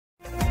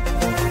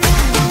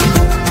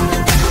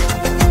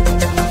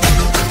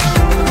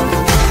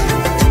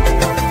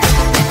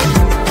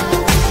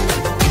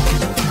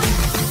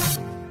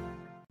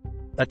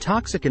A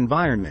toxic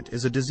environment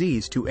is a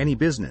disease to any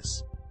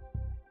business.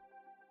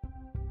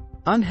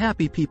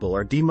 Unhappy people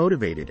are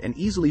demotivated and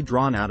easily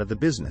drawn out of the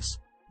business,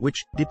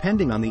 which,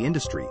 depending on the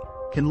industry,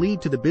 can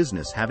lead to the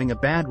business having a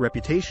bad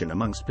reputation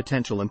amongst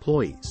potential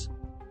employees.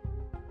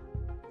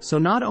 So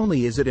not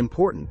only is it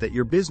important that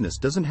your business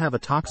doesn't have a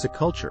toxic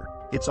culture,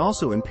 it's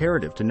also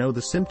imperative to know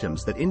the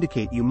symptoms that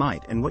indicate you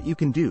might and what you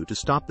can do to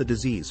stop the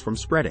disease from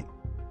spreading.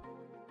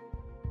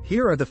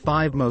 Here are the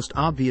 5 most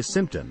obvious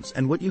symptoms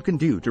and what you can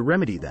do to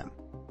remedy them.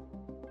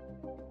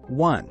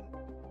 1.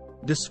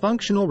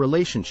 Dysfunctional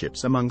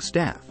relationships among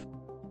staff.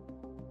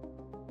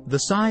 The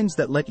signs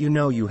that let you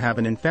know you have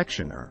an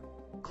infection are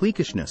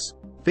cliquishness,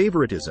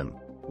 favoritism,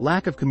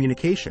 lack of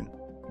communication,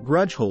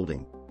 grudge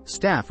holding,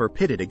 staff are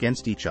pitted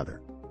against each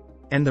other.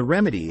 And the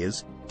remedy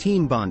is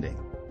team bonding.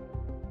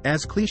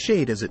 As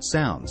cliched as it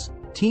sounds,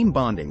 team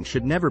bonding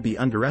should never be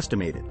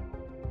underestimated.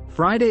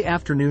 Friday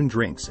afternoon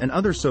drinks and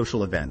other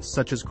social events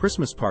such as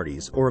Christmas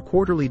parties or a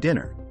quarterly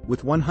dinner,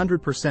 with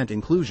 100%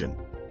 inclusion,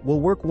 will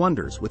work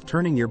wonders with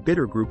turning your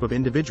bitter group of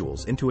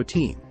individuals into a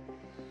team.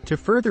 To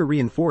further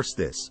reinforce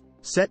this,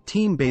 set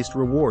team-based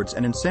rewards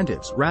and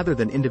incentives rather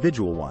than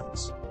individual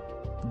ones.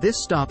 This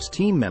stops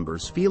team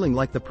members feeling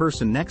like the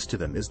person next to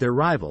them is their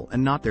rival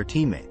and not their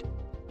teammate.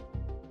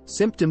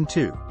 Symptom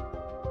 2.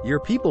 Your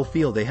people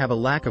feel they have a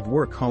lack of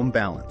work-home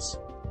balance.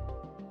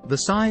 The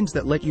signs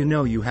that let you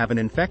know you have an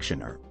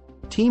infection are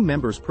team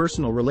members'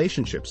 personal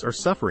relationships are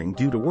suffering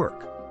due to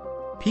work.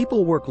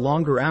 People work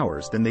longer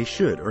hours than they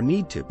should or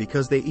need to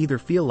because they either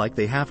feel like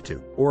they have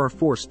to or are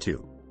forced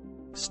to.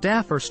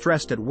 Staff are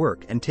stressed at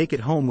work and take it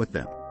home with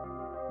them.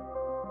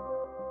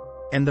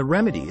 And the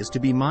remedy is to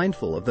be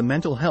mindful of the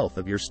mental health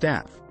of your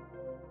staff.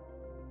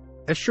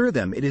 Assure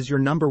them it is your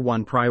number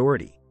 1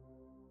 priority.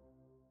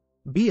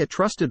 Be a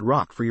trusted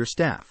rock for your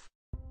staff.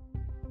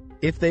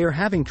 If they are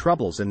having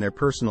troubles in their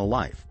personal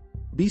life,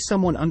 be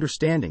someone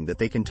understanding that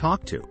they can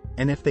talk to,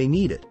 and if they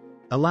need it,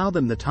 allow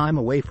them the time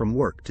away from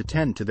work to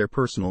tend to their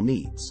personal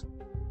needs.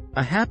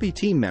 A happy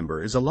team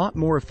member is a lot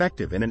more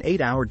effective in an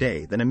 8-hour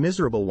day than a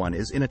miserable one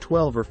is in a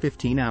 12 or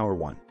 15-hour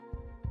one.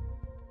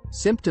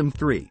 Symptom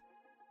 3.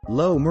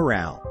 Low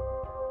morale.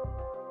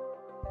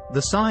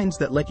 The signs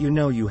that let you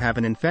know you have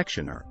an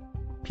infection are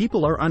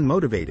people are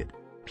unmotivated,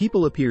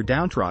 people appear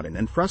downtrodden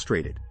and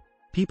frustrated,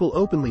 people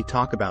openly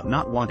talk about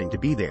not wanting to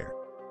be there.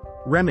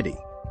 Remedy.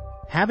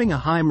 Having a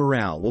high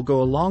morale will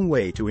go a long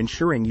way to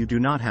ensuring you do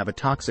not have a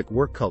toxic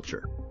work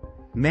culture.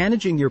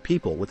 Managing your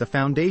people with a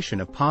foundation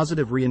of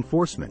positive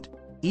reinforcement,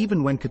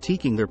 even when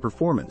critiquing their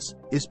performance,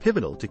 is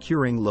pivotal to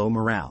curing low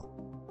morale.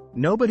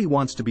 Nobody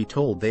wants to be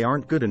told they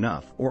aren't good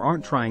enough or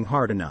aren't trying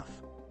hard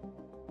enough.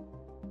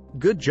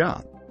 Good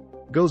job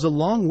goes a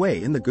long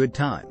way in the good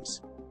times.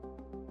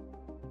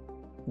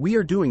 We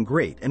are doing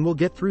great and we'll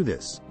get through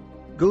this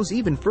goes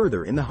even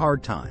further in the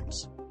hard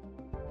times.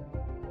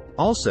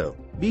 Also,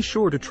 be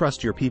sure to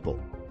trust your people.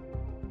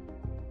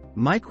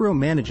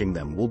 Micromanaging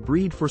them will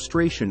breed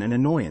frustration and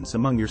annoyance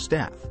among your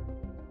staff.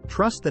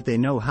 Trust that they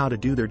know how to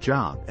do their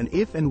job, and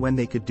if and when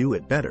they could do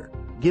it better,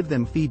 give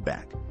them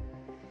feedback.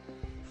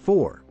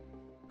 4.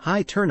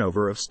 High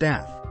turnover of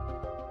staff.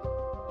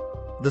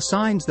 The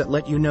signs that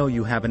let you know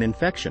you have an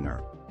infection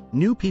are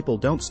new people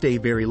don't stay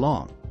very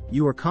long,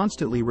 you are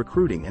constantly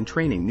recruiting and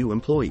training new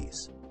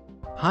employees.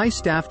 High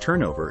staff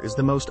turnover is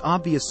the most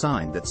obvious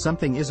sign that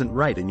something isn't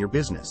right in your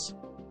business.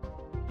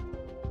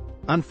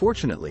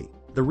 Unfortunately,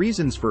 the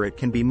reasons for it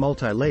can be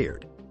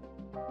multi-layered.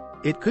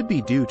 It could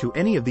be due to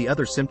any of the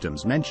other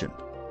symptoms mentioned.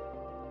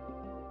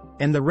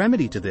 And the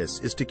remedy to this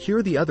is to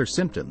cure the other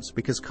symptoms,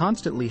 because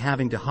constantly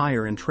having to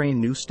hire and train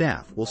new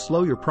staff will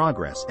slow your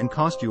progress and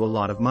cost you a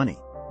lot of money.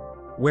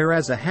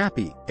 Whereas a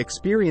happy,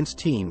 experienced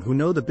team who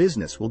know the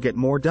business will get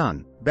more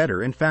done,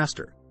 better and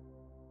faster.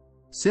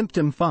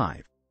 Symptom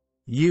 5.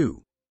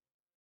 You.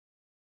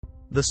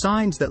 The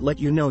signs that let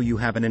you know you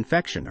have an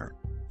infection are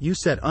you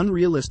set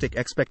unrealistic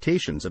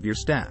expectations of your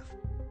staff.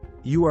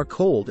 You are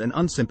cold and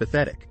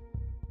unsympathetic.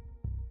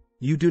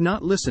 You do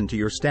not listen to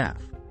your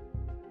staff.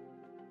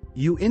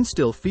 You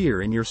instill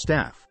fear in your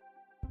staff.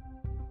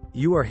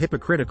 You are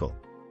hypocritical.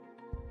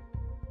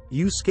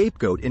 You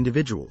scapegoat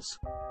individuals.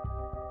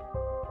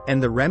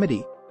 And the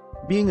remedy?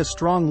 Being a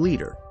strong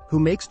leader, who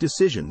makes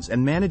decisions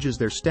and manages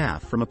their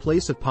staff from a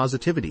place of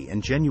positivity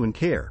and genuine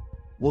care,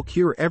 will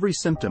cure every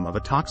symptom of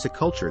a toxic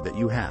culture that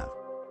you have.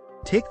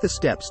 Take the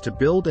steps to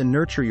build and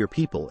nurture your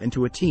people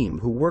into a team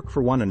who work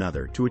for one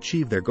another to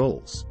achieve their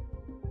goals.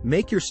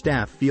 Make your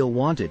staff feel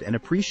wanted and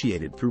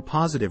appreciated through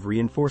positive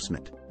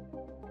reinforcement.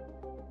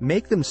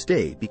 Make them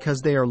stay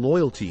because they are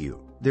loyal to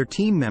you, their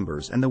team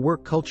members, and the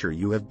work culture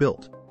you have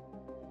built.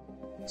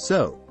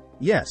 So,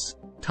 yes,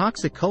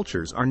 toxic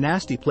cultures are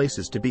nasty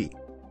places to be.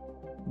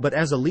 But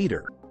as a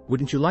leader,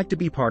 wouldn't you like to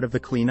be part of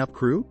the cleanup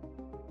crew?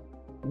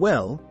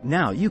 Well,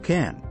 now you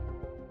can.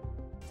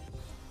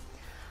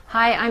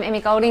 Hi, I'm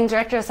Emmy Golding,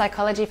 Director of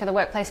Psychology for the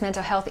Workplace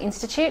Mental Health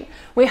Institute.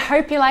 We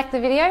hope you liked the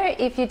video.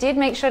 If you did,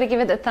 make sure to give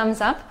it the thumbs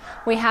up.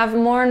 We have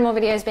more and more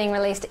videos being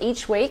released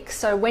each week,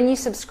 so when you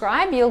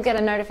subscribe, you'll get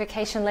a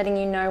notification letting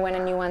you know when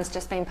a new one's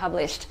just been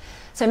published.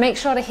 So make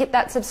sure to hit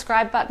that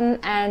subscribe button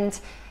and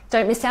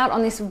don't miss out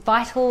on this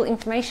vital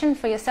information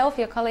for yourself,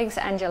 your colleagues,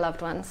 and your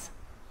loved ones.